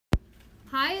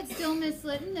Hi, it's still Miss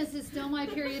Litton. This is still my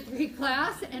period 3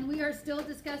 class, and we are still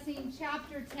discussing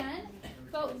chapter 10,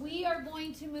 but we are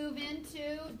going to move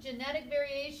into genetic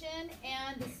variation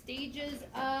and the stages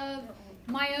of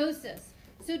meiosis.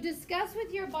 So discuss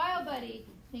with your bio buddy,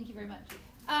 thank you very much,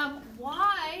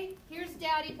 why, here's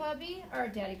daddy puppy, or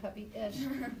daddy puppy-ish,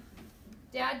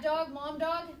 dad dog, mom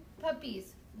dog,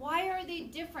 puppies. Why are they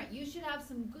different? You should have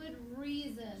some good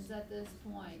reasons at this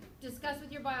point. Discuss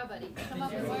with your bio buddy. Come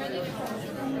up with why are they different?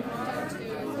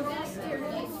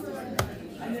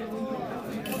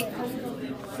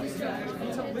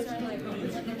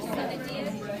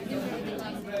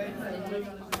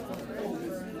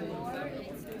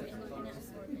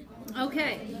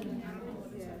 Okay.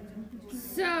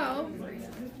 So,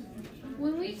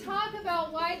 when we talk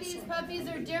about why these puppies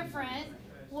are different,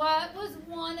 what was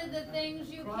one of the things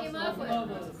you came up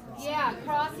with? Yeah,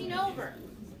 crossing over.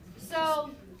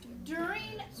 So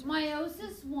during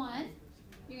meiosis 1,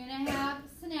 you're going to have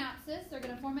synapses. They're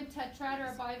going to form a tetrad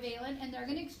or a bivalent, and they're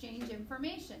going to exchange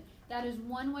information. That is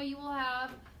one way you will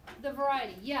have the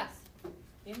variety. Yes?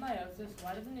 In meiosis,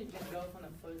 why doesn't it just go from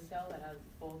the first cell that has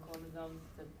 4 chromosomes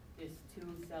to just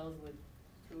 2 cells with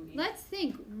 2 each? Let's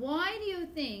think. Why do you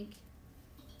think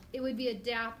it would be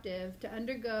adaptive to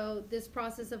undergo this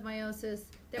process of meiosis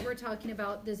that we're talking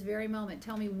about this very moment?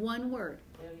 Tell me one word.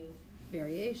 Variation.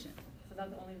 Variation. So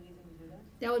that's the only reason we do that?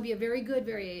 That would be a very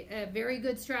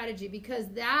good strategy, because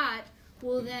that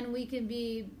will then we can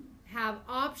have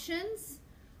options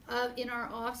in our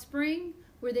offspring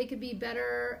where they could be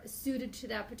better suited to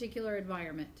that particular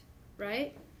environment,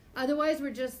 right? Otherwise,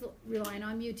 we're just relying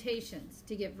on mutations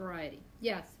to get variety.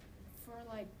 Yes? For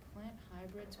like plant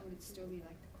hybrids, would it still be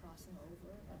like crossing over?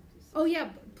 Oh yeah,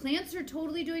 plants are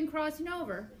totally doing crossing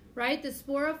over, right? The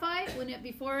sporophyte,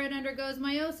 before it undergoes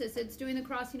meiosis, it's doing the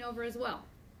crossing over as well.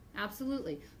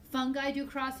 Absolutely. Fungi do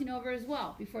crossing over as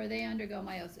well before they undergo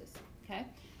meiosis. Okay?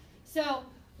 So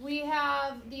we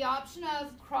have the option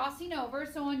of crossing over.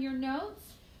 So on your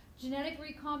notes, genetic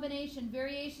recombination,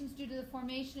 variations due to the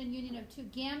formation and union of 2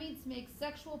 gametes make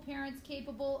sexual parents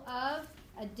capable of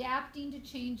adapting to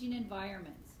changing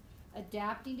environments.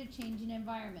 Adapting to changing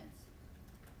environments.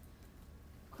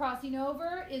 Crossing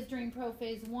over is during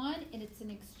prophase 1, and it's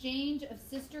an exchange of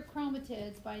sister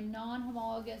chromatids by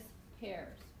non-homologous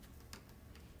pairs.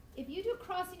 If you do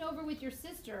crossing over with your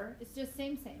sister, it's just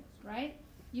same, right?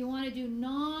 You want to do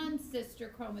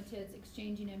non-sister chromatids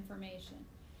exchanging information.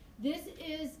 This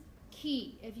is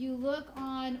key. If you look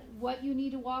on what you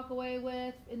need to walk away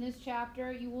with in this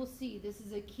chapter, you will see this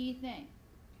is a key thing.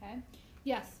 Okay?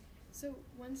 Yes? So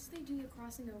once they do the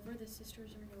crossing over, the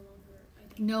sisters are no longer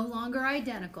identical? No longer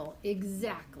identical.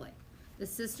 Exactly. The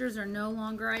sisters are no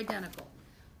longer identical.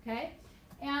 Okay?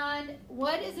 And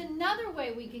what is another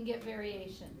way we can get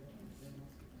variation?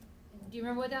 Do you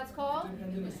remember what that's called?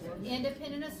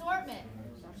 Independent assortment.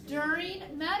 During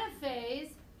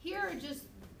metaphase, here are just,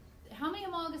 how many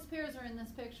homologous pairs are in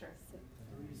this picture?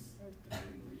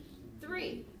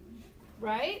 3.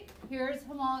 Right? Here's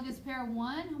homologous pair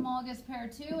 1, homologous pair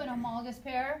 2, and homologous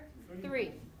pair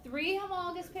 3. 3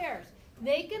 homologous pairs.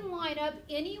 They can line up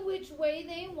any which way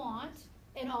they want,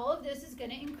 and all of this is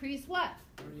going to increase what?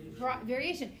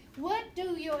 Variation. What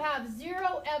do you have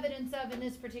 0 evidence of in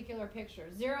this particular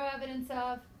picture? 0 evidence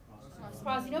of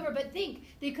crossing over. But think,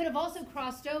 they could have also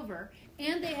crossed over,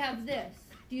 and they have this.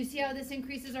 Do you see how this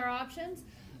increases our options?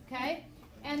 Okay?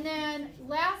 And then,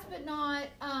 last but not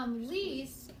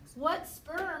least, what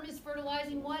sperm is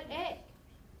fertilizing what egg?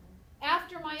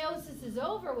 After meiosis is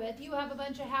over with, you have a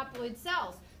bunch of haploid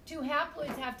cells. 2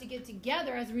 haploids have to get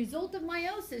together. As a result of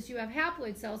meiosis, you have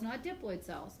haploid cells, not diploid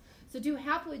cells. So 2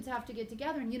 haploids have to get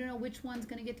together, and you don't know which one's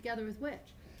going to get together with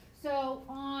which. So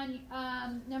on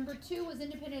number 2 was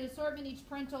independent assortment. Each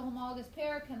parental homologous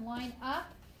pair can line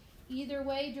up either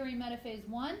way during metaphase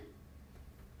 1.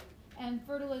 And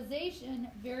fertilization,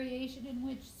 variation in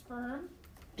which sperm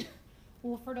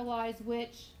will fertilize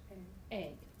which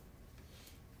egg.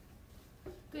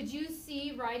 Could you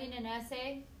see writing an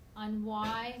essay on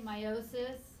why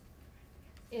meiosis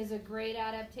is a great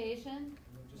adaptation?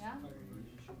 Yeah?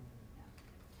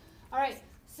 All right,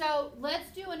 so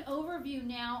let's do an overview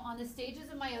now on the stages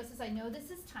of meiosis. I know this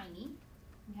is tiny,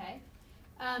 okay?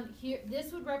 Here,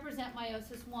 this would represent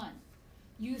meiosis 1.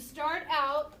 You start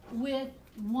out with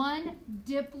 1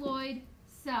 diploid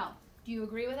cell. Do you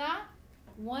agree with that?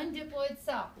 1 diploid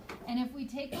cell. And if we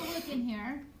take a look in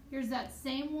here, here's that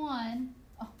same one.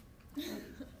 Oh.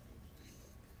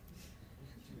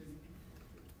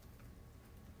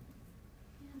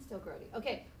 Still grody.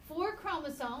 Okay, 4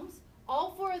 chromosomes.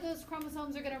 All 4 of those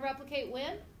chromosomes are going to replicate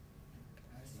when?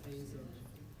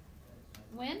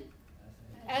 When?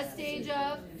 S stage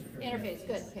of interphase.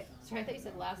 Good. Okay. Sorry, I thought you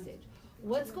said last stage.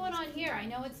 What's going on here? I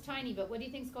know it's tiny, but what do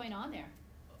you think's going on there?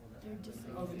 They're just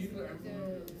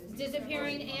It's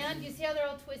disappearing, and you see how they're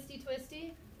all twisty?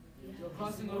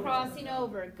 Crossing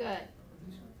over. Good.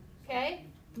 Okay.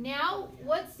 Now,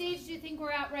 what stage do you think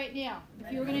we're at right now?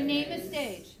 If you were going to name a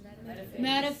stage.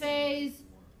 Metaphase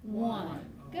 1.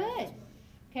 Good.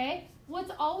 Okay.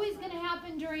 What's always going to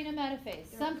happen during a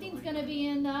metaphase? Something's going to be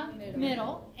in the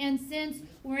middle. And since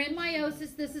we're in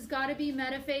meiosis, this has got to be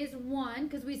metaphase 1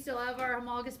 because we still have our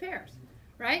homologous pairs.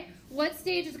 Right? What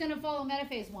stage is going to follow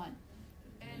metaphase 1?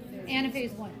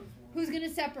 Anaphase 1. Who's going to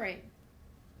separate?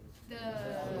 the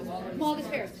Homologous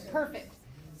pairs. Perfect.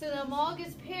 So the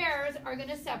homologous pairs are going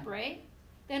to separate.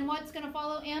 Then what's going to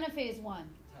follow anaphase 1?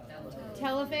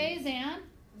 Telophase and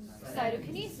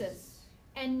cytokinesis.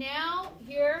 And now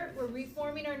here we're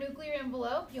reforming our nuclear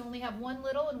envelope. You only have one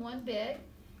little and one big.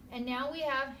 And now we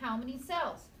have how many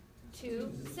cells?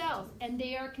 2 cells. And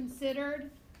they are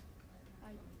considered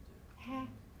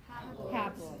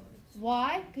haploid.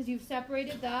 Why? Because you've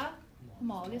separated the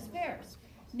homologous pairs.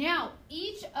 Now,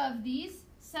 each of these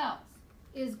cells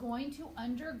is going to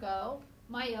undergo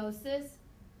meiosis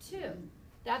 2.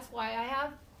 That's why I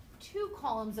have 2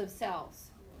 columns of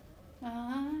cells.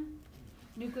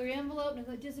 Nuclear envelope,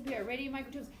 nuclear disappear,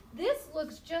 radiomicrotubes. This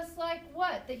looks just like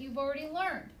what that you've already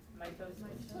learned.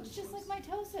 Mitosis. Looks just like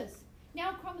mitosis.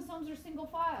 Now chromosomes are single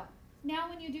file. Now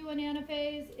when you do an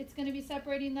anaphase, it's going to be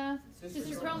separating the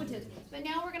sister chromatids. But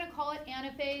now we're going to call it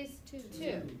anaphase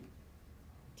 2.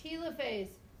 Telophase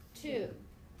 2.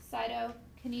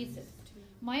 Cytokinesis.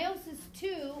 Meiosis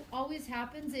 2 always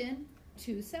happens in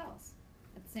 2 cells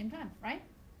at the same time, right?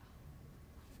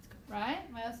 Right?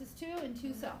 Meiosis 2 and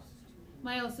 2 cells.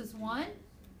 Meiosis 1,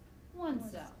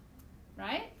 1 cell.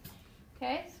 Right?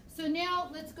 Okay? So now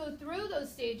let's go through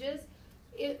those stages.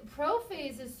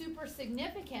 Prophase is super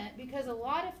significant because a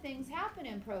lot of things happen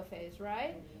in prophase,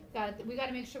 right? We got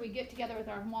to make sure we get together with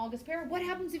our homologous pair. What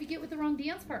happens if you get with the wrong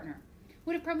dance partner?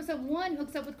 What if chromosome 1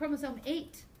 hooks up with chromosome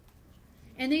 8?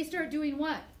 And they start doing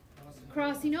what?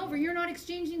 Crossing over. You're not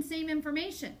exchanging same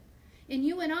information. And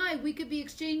you and I, we could be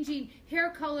exchanging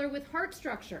hair color with heart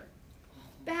structure.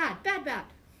 Bad, bad, bad.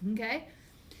 Okay?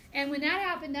 And when that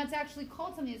happened, that's actually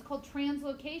called something. It's called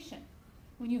translocation.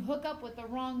 When you hook up with the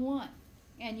wrong one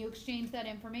and you exchange that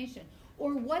information.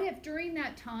 Or what if during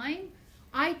that time,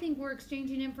 I think we're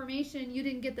exchanging information and you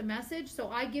didn't get the message, so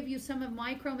I give you some of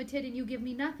my chromatid and you give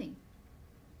me nothing.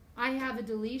 I have a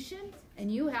deletion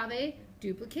and you have a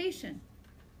duplication.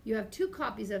 You have 2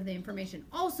 copies of the information.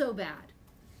 Also bad.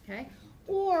 Okay?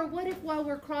 Or what if while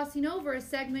we're crossing over, a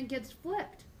segment gets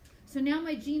flipped? So now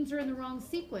my genes are in the wrong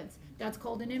sequence. That's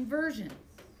called an inversion.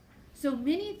 So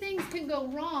many things can go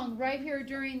wrong right here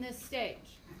during this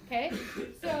stage. Okay?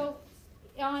 So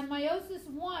on meiosis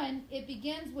 1, it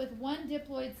begins with 1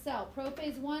 diploid cell.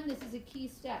 Prophase 1, this is a key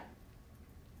step.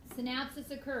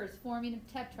 Synapsis occurs, forming of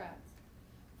tetrads.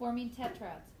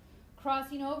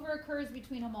 Crossing over occurs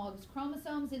between homologous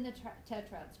chromosomes in the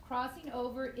tetrads. Crossing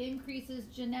over increases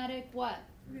genetic what?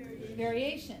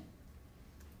 Variation.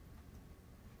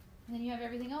 And then you have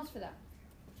everything else for that.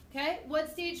 Okay?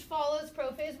 What stage follows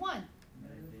prophase 1?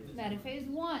 Metaphase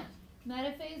 1.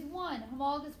 Metaphase 1.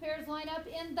 Homologous pairs line up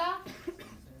in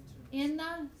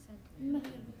the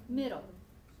middle.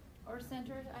 Or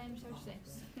center. I understand what you're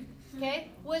saying.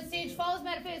 Okay? What stage follows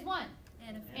metaphase 1?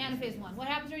 Anaphase 1. What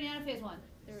happens during anaphase 1?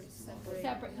 they're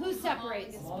Separate. Who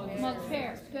separates? Homologous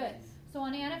pairs. Good. So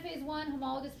on anaphase 1,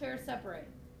 homologous pairs separate.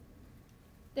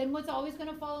 Then what's always going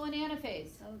to follow an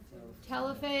anaphase?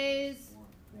 Telophase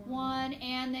 1,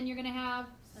 and then you're going to have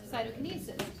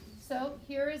cytokinesis. So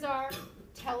here is our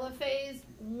telophase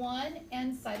 1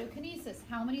 and cytokinesis.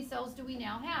 How many cells do we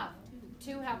now have?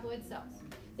 2 haploid cells.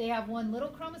 They have 1 little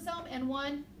chromosome and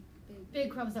 1 big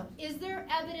chromosome. Is there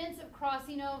evidence of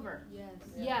crossing over? Yes.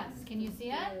 Yes. Can you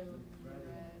see it?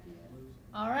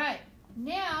 All right.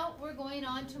 Now we're going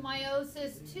on to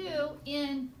meiosis 2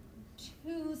 in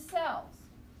 2 cells,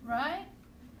 right?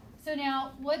 So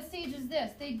now, what stage is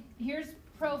this? Here's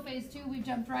prophase 2. We've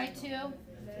jumped right to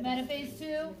metaphase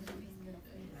 2,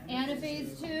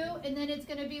 anaphase 2, and then it's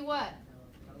going to be what?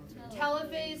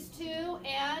 Telophase 2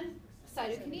 and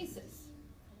cytokinesis.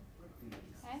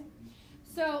 Okay?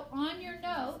 So on your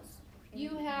notes,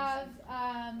 you have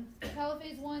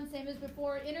telophase 1, same as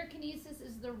before. Interkinesis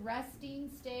is the resting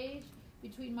stage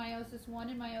between meiosis 1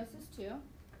 and meiosis 2.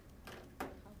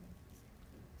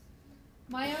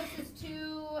 Meiosis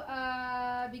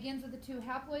 2 begins with the 2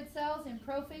 haploid cells. In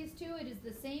prophase 2, it is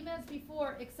the same as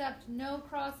before, except no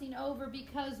crossing over,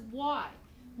 because why?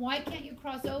 Why can't you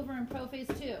cross over in prophase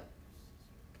 2?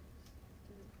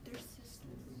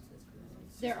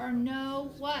 There are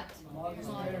no what?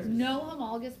 No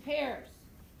homologous pairs.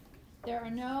 There are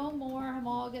no more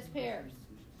homologous pairs.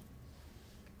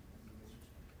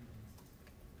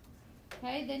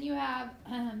 Okay, then you have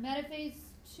metaphase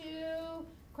 2,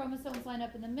 chromosomes line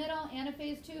up in the middle.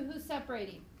 Anaphase 2, who's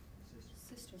separating?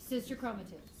 Sister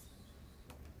chromatids.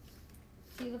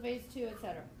 Telophase 2,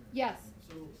 etc. Yes?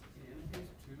 So in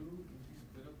anaphase 2, if you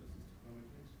split up the sister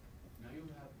chromatids, now you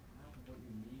have half of what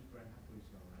you need for a haploid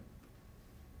cell, right?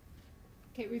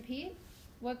 Okay, repeat.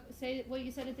 Say what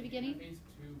you said at the beginning. Anaphase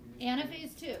 2.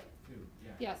 Anaphase 2. 2,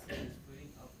 yeah. Yes. So you're splitting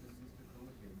up the sister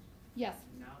chromatids. Yes.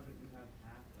 Now that you have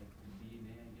half, like the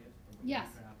DNA, I guess, of what Yes.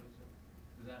 you need for a haploid cell,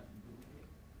 does that duplicate?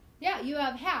 Yeah, you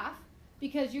have half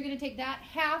because you're going to take that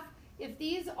half. If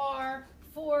these are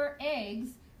 4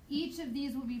 eggs, each of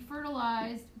these will be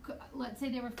fertilized. Let's say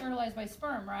they were fertilized by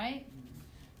sperm, right?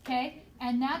 Okay,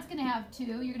 and that's going to have 2.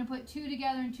 You're going to put 2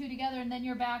 together and 2 together, and then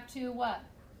you're back to what?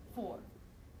 4.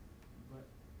 But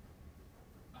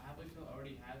a haploid cell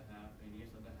already has half, and you get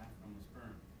the half from the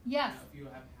sperm. Yes. Now, if you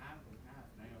have half of half,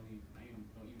 now you don't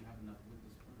even have enough with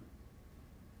the sperm.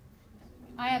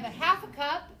 I have a half a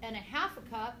cup and a half a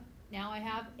cup. Now I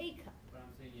have a cup. But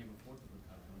I'm saying you have a fourth of a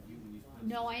cup, don't you? When you split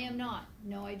No, the I am not.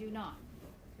 No, I do not.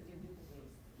 Because you duplicate.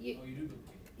 You, Oh, you do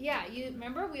duplicate. yeah, you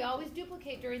remember we always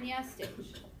duplicate during the S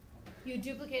stage. You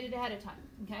duplicate it ahead of time,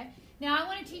 okay? Now I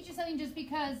want to teach you something just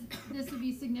because this would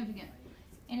be significant.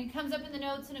 And it comes up in the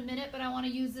notes in a minute, but I want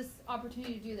to use this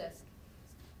opportunity to do this.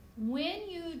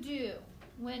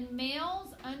 When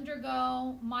males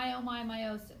undergo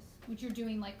meiosis, which you're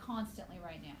doing like constantly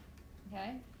right now,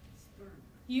 okay?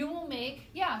 You will make,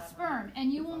 sperm,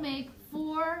 and you will make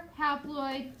 4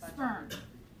 haploid sperm.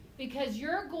 Because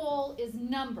your goal is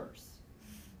numbers.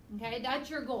 Okay, that's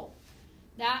your goal.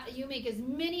 That you make as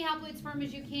many haploid sperm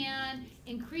as you can,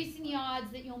 increasing the odds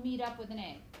that you'll meet up with an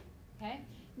egg. Okay?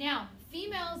 Now,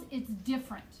 females, it's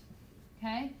different.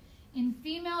 Okay? In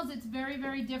females, it's very,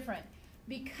 very different.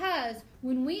 Because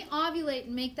when we ovulate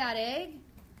and make that egg,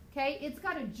 okay, it's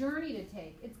got a journey to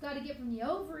take. It's got to get from the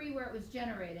ovary where it was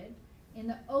generated, in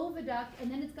the oviduct,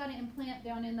 and then it's got to implant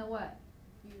down in the what?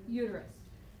 Uterus.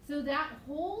 So that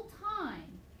whole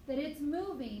time that it's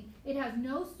moving, it has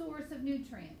no source of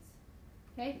nutrients.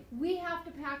 Okay? We have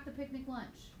to pack the picnic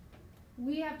lunch.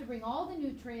 We have to bring all the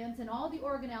nutrients and all the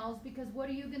organelles because what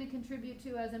are you going to contribute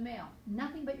to as a male?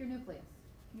 Nothing but your nucleus.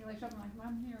 And you're like, something like,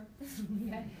 I'm here.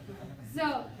 Okay?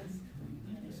 So,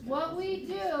 what we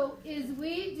do is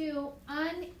we do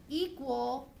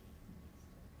unequal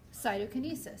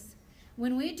cytokinesis.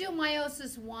 When we do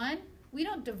meiosis 1, we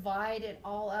don't divide it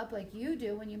all up like you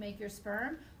do when you make your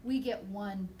sperm. We get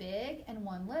 1 big and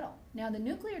 1 little. Now, the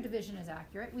nuclear division is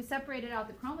accurate. We separated out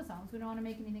the chromosomes. We don't want to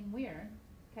make anything weird,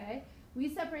 okay?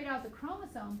 We separate out the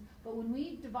chromosomes, but when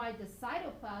we divide the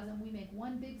cytoplasm, we make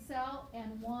 1 big cell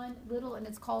and 1 little, and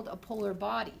it's called a polar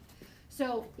body.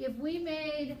 So if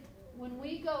when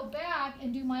we go back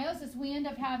and do meiosis, we end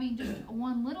up having just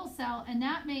 1 little cell, and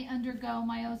that may undergo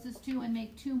meiosis 2 and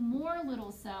make 2 more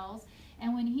little cells.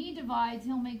 And when he divides,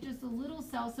 he'll make just a little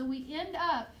cell. So we end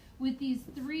up with these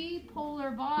 3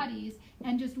 polar bodies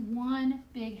and just 1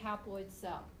 big haploid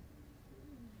cell.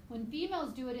 When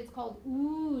females do it, it's called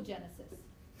oogenesis.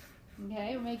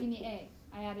 Okay, we're making the egg.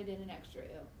 I added in an extra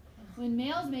ew. When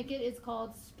males make it, it's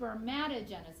called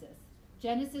spermatogenesis.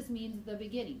 Genesis means the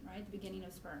beginning, right? The beginning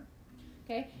of sperm.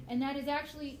 Okay, and that is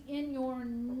actually in your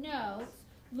notes.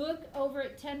 Look over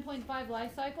at 10.5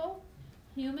 life cycle.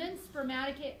 Human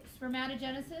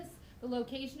spermatogenesis, the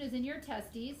location is in your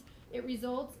testes. It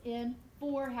results in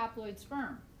 4 haploid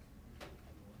sperm.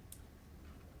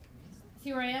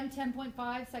 See where I am?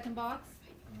 10.5, second box.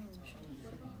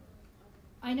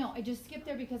 I know, I just skipped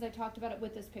there because I talked about it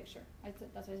with this picture. That's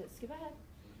why I said skip ahead.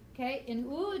 Okay, in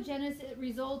oogenesis, it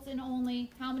results in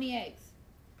only how many eggs?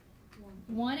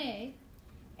 1 egg.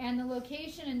 And the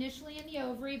location initially in the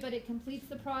ovary, but it completes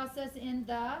the process in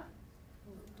the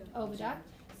oviduct.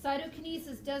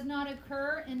 Cytokinesis does not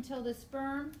occur until the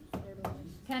sperm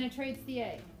penetrates the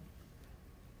egg.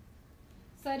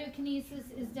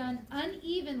 Cytokinesis is done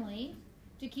unevenly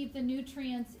to keep the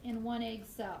nutrients in 1 egg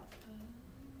cell.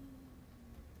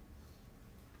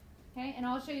 Okay, and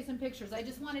I'll show you some pictures. I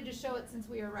just wanted to show it since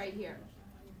we are right here.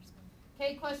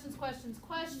 Okay, questions, questions,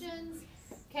 questions.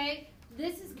 Okay,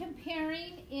 this is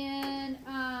comparing in,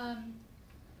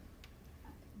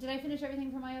 did I finish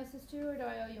everything for meiosis 2 or do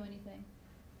I owe you anything?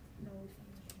 No, we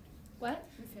finished. What?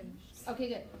 We finished. Okay,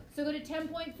 good. So go to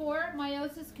 10.4,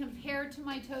 meiosis compared to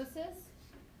mitosis.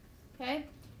 Okay?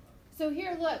 So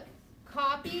here, look.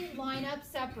 Copy, line up,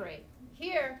 separate.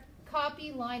 Here,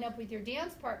 copy, line up with your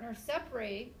dance partner,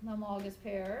 separate the homologous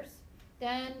pairs.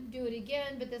 Then do it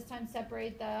again, but this time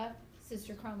separate the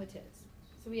sister chromatids.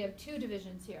 So we have 2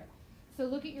 divisions here. So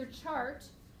look at your chart.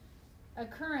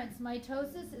 Occurrence,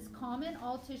 mitosis is common,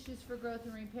 all tissues for growth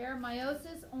and repair.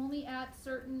 Meiosis only at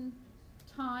certain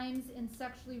times in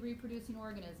sexually reproducing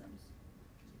organisms.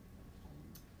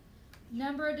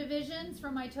 Number of divisions for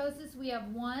mitosis, we have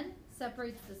 1,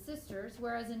 separates the sisters,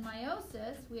 whereas in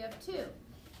meiosis, we have 2.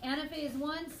 Anaphase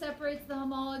 1 separates the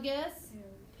homologous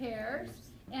pairs.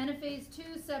 Anaphase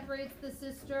 2 separates the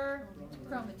sister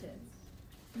chromatids.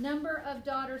 Number of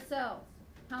daughter cells.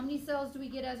 How many cells do we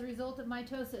get as a result of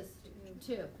mitosis?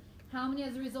 2. How many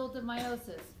as a result of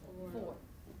meiosis? 4.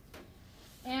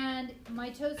 And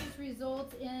mitosis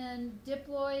results in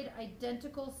diploid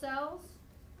identical cells.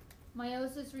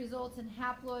 Meiosis results in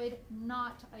haploid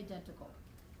not identical.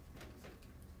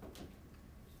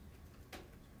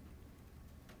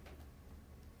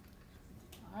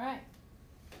 All right.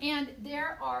 And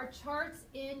there are charts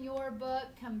in your book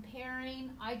comparing.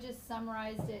 I just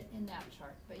summarized it in that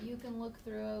chart, but you can look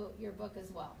through your book as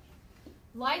well.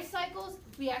 Life cycles,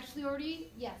 we actually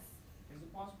already, yes, Is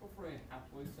it possible for a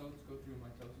haploid cell to go through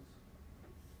mitosis?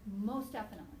 most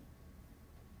definitely.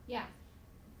 Yeah.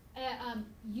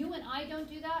 You and I don't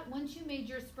do that. Once you made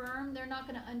your sperm, they're not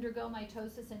going to undergo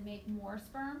mitosis and make more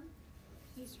sperm.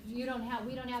 We don't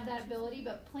have that ability,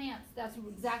 but plants, that's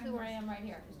exactly where I am right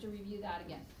here, is to review that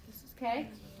again. Okay?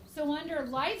 So under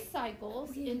life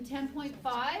cycles in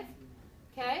 10.5,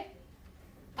 okay,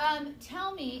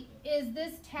 tell me, is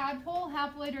this tadpole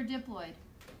haploid or diploid?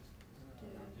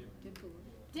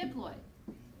 Diploid.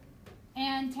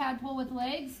 And tadpole with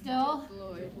legs still?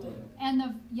 Diploid. And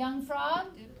the young frog?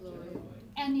 Diploid.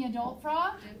 And the adult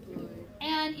frog? Diploid.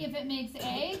 And if it makes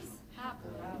eggs?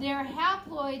 Haploid. They're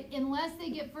haploid unless they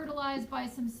get fertilized by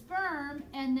some sperm,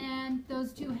 and then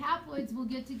those 2 haploids will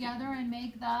get together and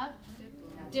make the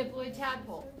diploid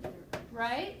tadpole.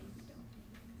 Right?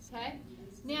 Okay?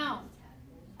 Now,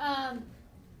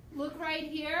 look right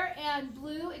here, and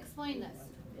Blue, explain this.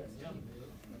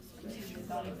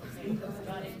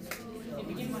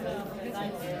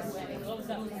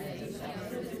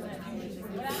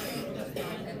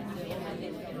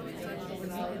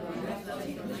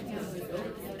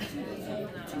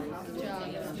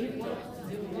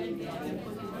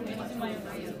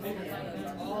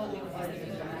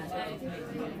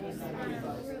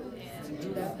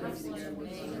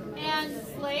 And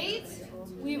Slate,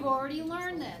 we've already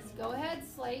learned this. Go ahead,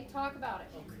 Slate, talk about it.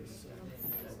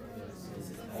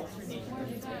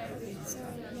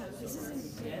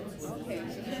 Okay,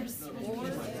 so there's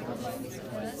spores,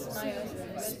 that's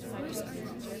meiosis.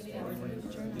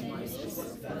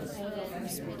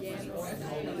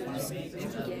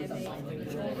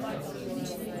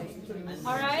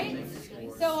 All right?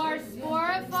 So our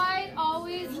sporophyte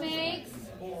always makes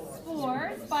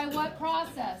spores by what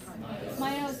process?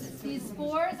 Meiosis. These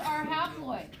spores are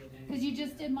haploid because you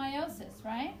just did meiosis,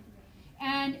 right?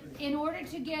 And in order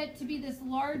to get to be this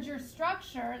larger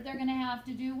structure, they're going to have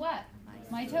to do what?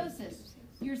 Mitosis.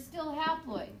 You're still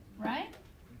haploid, right?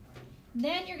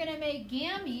 Then you're going to make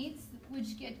gametes, which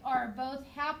are both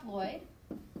haploid,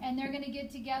 and they're going to get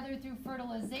together through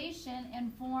fertilization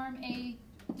and form a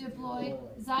diploid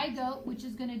zygote, which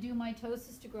is going to do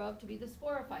mitosis to grow up to be the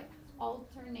sporophyte.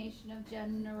 Alternation of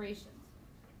generations.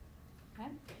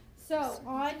 Okay? So,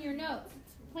 on your notes,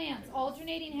 plants,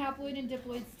 alternating haploid and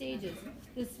diploid stages.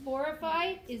 The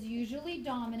sporophyte is usually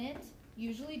dominant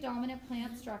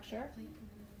plant structure,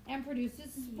 and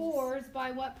produces spores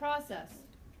by what process?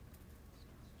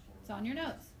 It's on your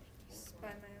notes.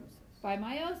 By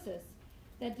meiosis.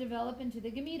 That develop into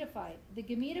the gametophyte. The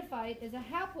gametophyte is a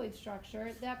haploid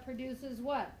structure that produces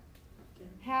what?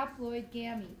 Haploid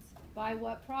gametes. By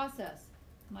what process?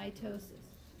 Mitosis.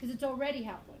 Because it's already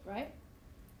haploid, right?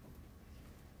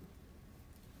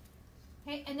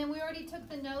 Okay, and then we already took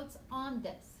the notes on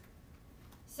this.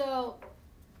 So,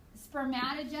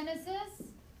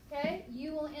 spermatogenesis, okay,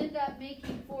 you will end up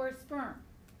making 4 sperm.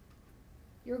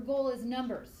 Your goal is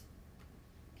numbers.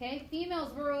 Okay,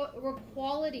 females were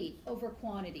quality over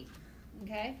quantity.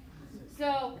 Okay,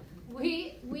 so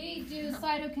we do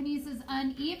cytokinesis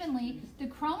unevenly. The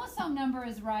chromosome number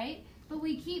is right, but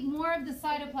we keep more of the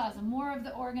cytoplasm, more of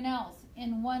the organelles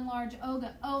in one large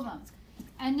ovum.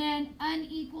 And then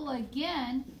unequal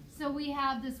again, so we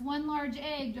have this one large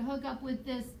egg to hook up with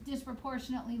this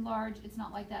disproportionately large, it's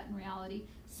not like that in reality,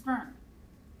 sperm.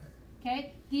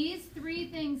 Okay, these 3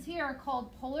 things here are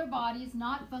called polar bodies,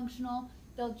 not functional.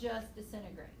 They'll just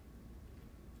disintegrate.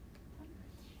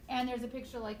 And there's a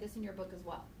picture like this in your book as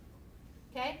well.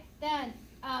 Okay, then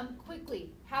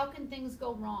quickly, how can things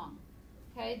go wrong?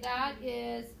 Okay, that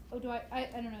is, oh, I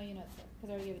don't know, you know, because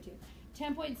I already gave it to you.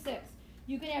 10.6,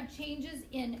 you can have changes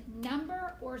in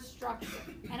number or structure.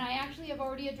 And I actually have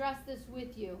already addressed this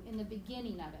with you in the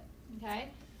beginning of it, okay?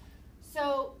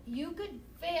 So you could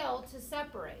fail to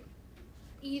separate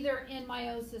either in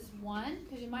meiosis 1,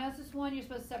 because in meiosis 1 you're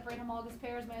supposed to separate homologous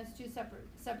pairs, meiosis 2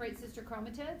 separate sister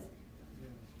chromatids,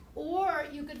 or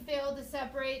you could fail to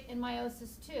separate in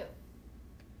meiosis 2.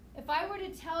 If I were to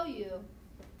tell you,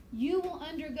 you will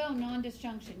undergo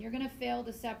non-disjunction, you're going to fail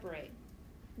to separate,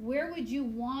 where would you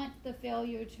want the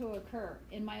failure to occur?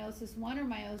 In meiosis 1 or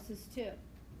meiosis 2?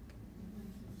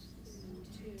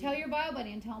 Tell your bio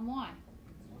buddy and tell him why.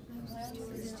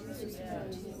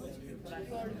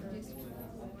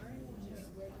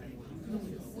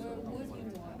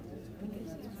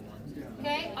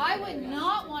 Okay, I would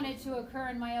not want it to occur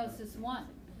in meiosis 1.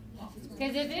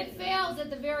 Because if it fails at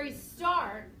the very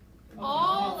start,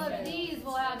 all of these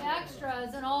will have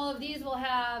extras and all of these will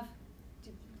have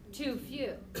too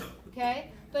few.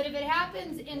 Okay? But if it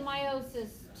happens in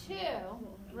meiosis 2,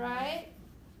 right,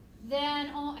 then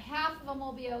half of them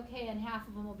will be okay and half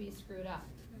of them will be screwed up.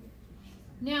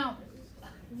 Now,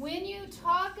 when you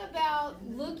talk about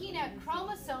looking at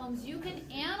chromosomes, you can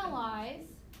analyze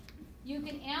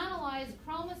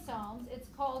chromosomes. It's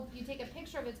called, you take a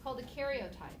picture of it, it's called a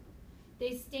karyotype.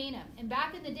 They stain them. And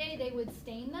back in the day, they would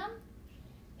stain them,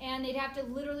 and they'd have to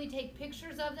literally take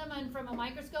pictures of them and from a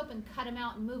microscope and cut them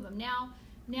out and move them. Now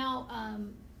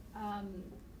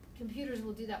computers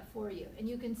will do that for you. And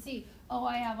you can see, oh,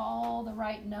 I have all the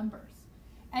right numbers.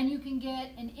 And you can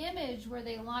get an image where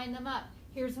they line them up.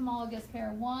 Here's homologous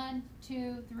pair 1,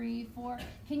 2, 3, 4.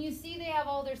 Can you see they have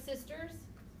all their sisters?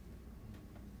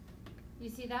 You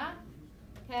see that?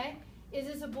 Okay. Is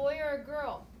this a boy or a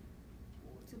girl?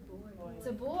 It's a boy.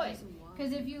 It's a boy.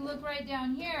 Because if you look right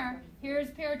down here, here's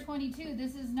pair 22.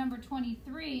 This is number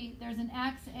 23. There's an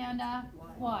X and a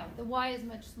Y. The Y is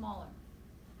much smaller.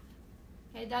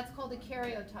 Okay, that's called a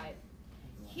karyotype.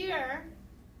 Here,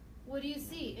 what do you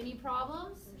see? Any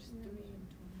problems?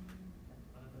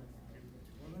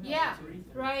 Yeah,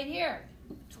 right here.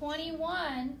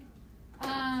 21.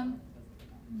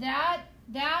 That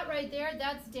right there,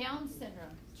 that's Down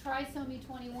syndrome. Trisomy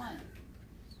 21.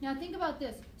 Now think about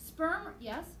this. Sperm,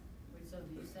 yes? Wait, so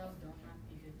these cells don't have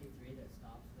P53 that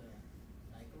stops the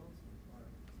cycles?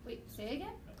 Or Wait, say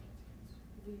again?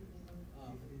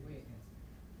 wait.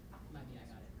 Might be, I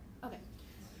got it. Okay.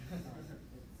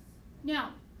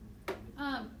 Now,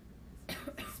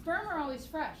 sperm are always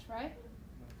fresh, right?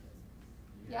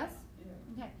 Yes?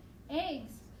 Okay.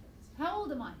 Eggs, how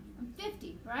old am I? I'm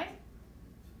 50, right?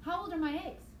 How old are my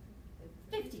eggs?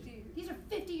 50. These are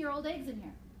 50-year-old eggs in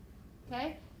here.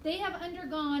 Okay? They have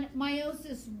undergone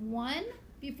meiosis 1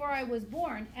 before I was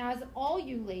born, as all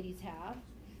you ladies have.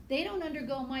 They don't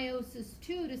undergo meiosis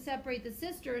 2 to separate the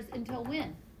sisters until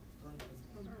when?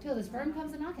 Till the sperm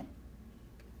comes a knocking.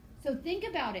 So think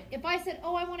about it. If I said,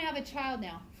 oh, I want to have a child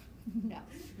now. No.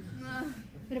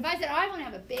 But if I said, I want to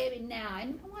have a baby now, I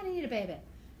want to need a baby.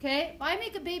 Okay? If I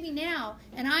make a baby now,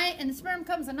 and the sperm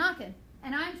comes a knocking,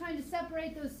 and I'm trying to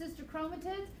separate those sister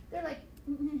chromatids, they're like,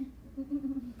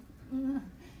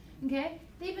 okay?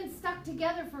 They've been stuck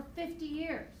together for 50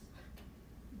 years.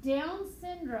 Down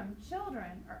syndrome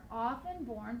children are often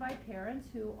born by parents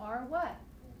who are what?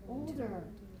 Older.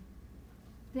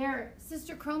 Their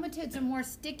sister chromatids are more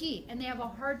sticky, and they have a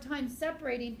hard time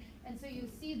separating, and so you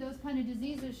see those kind of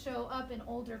diseases show up in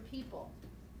older people.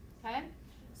 Okay?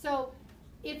 So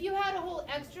if you had a whole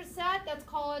extra set, that's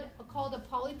called a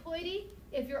polyploidy.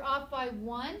 If you're off by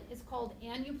 1, it's called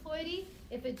aneuploidy.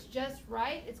 If it's just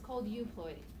right, it's called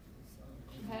euploidy.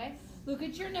 Okay? Look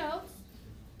at your notes.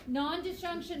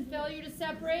 Non-disjunction, failure to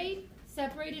separate.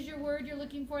 Separate is your word you're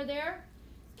looking for there.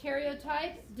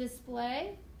 Karyotype,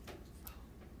 display.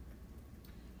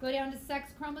 Go down to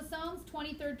sex chromosomes,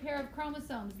 23rd pair of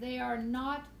chromosomes. They are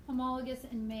not homologous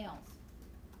in males.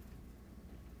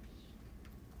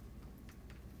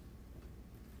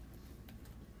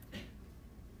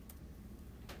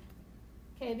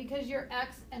 Okay, because you're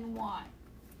X and Y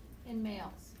in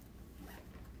males.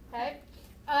 Okay?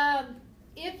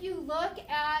 If you look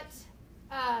at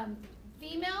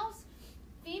females,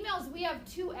 we have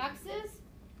 2 X's.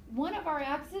 One of our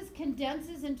X's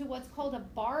condenses into what's called a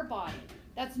bar body.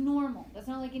 That's normal. That's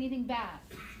not like anything bad.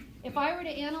 If I were to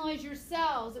analyze your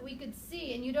cells, we could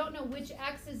see, and you don't know which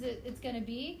X it's going to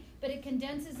be, but it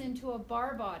condenses into a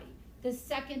bar body, the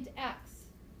second X.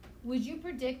 Would you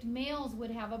predict males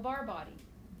would have a bar body?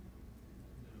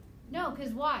 No,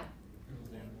 because why?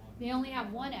 They only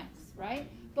have 1 X, right?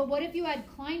 But what if you had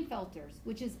Klinefelters,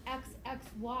 which is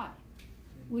XXY?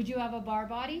 Would you have a bar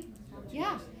body?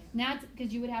 Yeah, and that's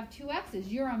because you would have two X's.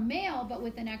 You're a male, but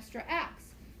with an extra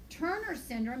X. Turner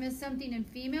syndrome is something in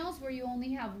females where you only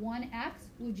have one X.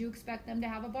 Would you expect them to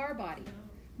have a bar body?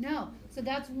 No. So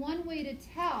that's one way to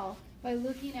tell by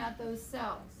looking at those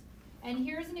cells. And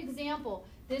here's an example.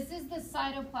 This is the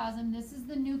cytoplasm. This is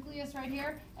the nucleus right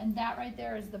here. And that right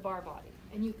there is the bar body.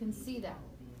 And you can see that.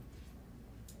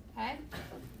 Okay?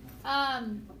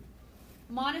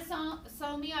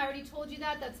 Monosomy, I already told you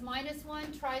that. That's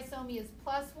 -1. Trisomy is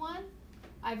 +1.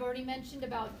 I've already mentioned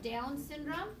about Down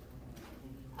syndrome.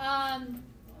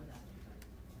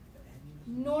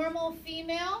 Normal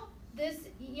female. This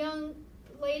young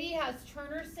lady has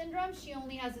Turner syndrome. She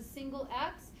only has a single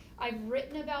X. I've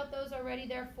written about those already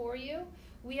there for you.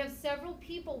 We have several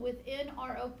people within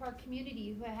our Oak Park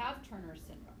community who have Turner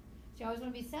syndrome. So you always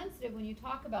want to be sensitive when you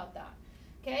talk about that.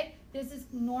 Okay, this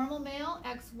is normal male,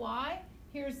 XY.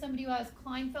 Here's somebody who has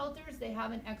Klinefelters. They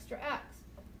have an extra X.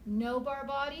 No bar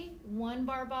body, one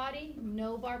bar body,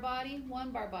 no bar body,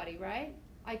 one bar body, right?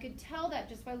 I could tell that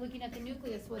just by looking at the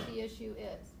nucleus what the issue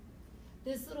is.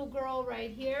 This little girl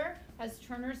right here has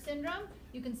Turner syndrome.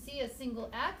 You can see a single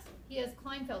X. He has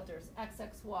Klinefelters,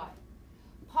 XXY.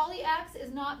 Poly X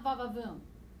is not va-va-voom.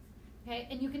 Okay,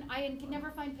 and I can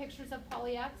never find pictures of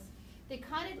Poly X. They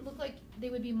kind of look like they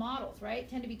would be models, right?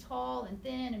 Tend to be tall and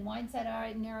thin and wide set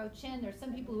eye, narrow chin. There's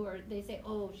some people who they say,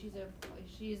 oh,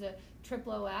 she's a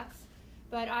triplo X.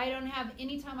 But I don't have,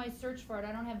 anytime I search for it,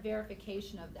 I don't have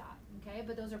verification of that. Okay,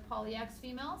 but those are Poly X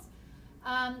females.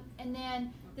 And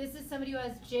then this is somebody who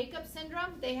has Jacob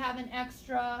syndrome. They have an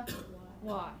extra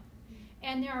Y.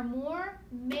 And there are more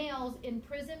males in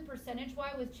prison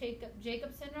percentage-wise with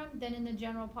Jacob syndrome than in the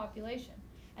general population.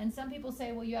 And some people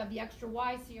say, well, you have the extra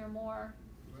Y, so you're more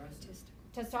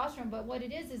testosterone. But what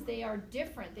it is they are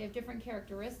different. They have different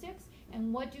characteristics.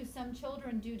 And what do some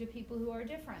children do to people who are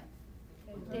different?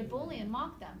 They bully and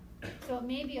mock them. So it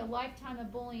may be a lifetime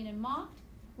of bullying and mocked,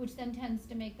 which then tends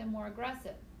to make them more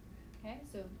aggressive. Okay,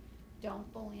 so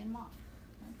don't bully and mock.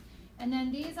 Okay? And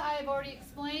then these I have already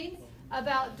explained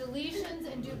about deletions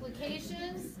and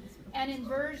duplications and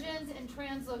inversions and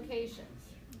translocations.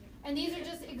 And these are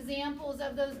just examples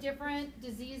of those different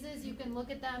diseases. You can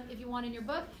look at them if you want in your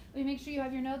book. Let me make sure you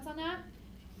have your notes on that.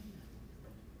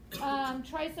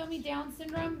 Trisomy Down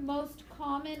syndrome, most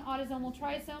common autosomal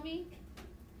trisomy.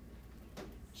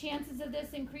 Chances of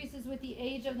this increases with the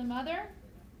age of the mother.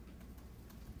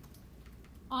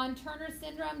 On Turner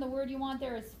syndrome, the word you want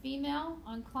there is female.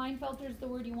 On Klinefelters, the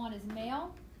word you want is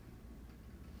male.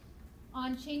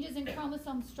 On changes in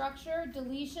chromosome structure,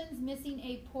 deletions, missing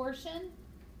a portion.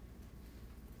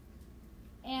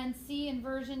 And C,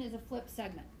 inversion, is a flip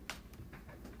segment.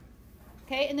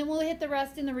 Okay, and then we'll hit the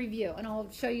rest in the review, and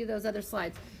I'll show you those other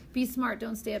slides. Be smart,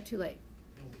 don't stay up too late.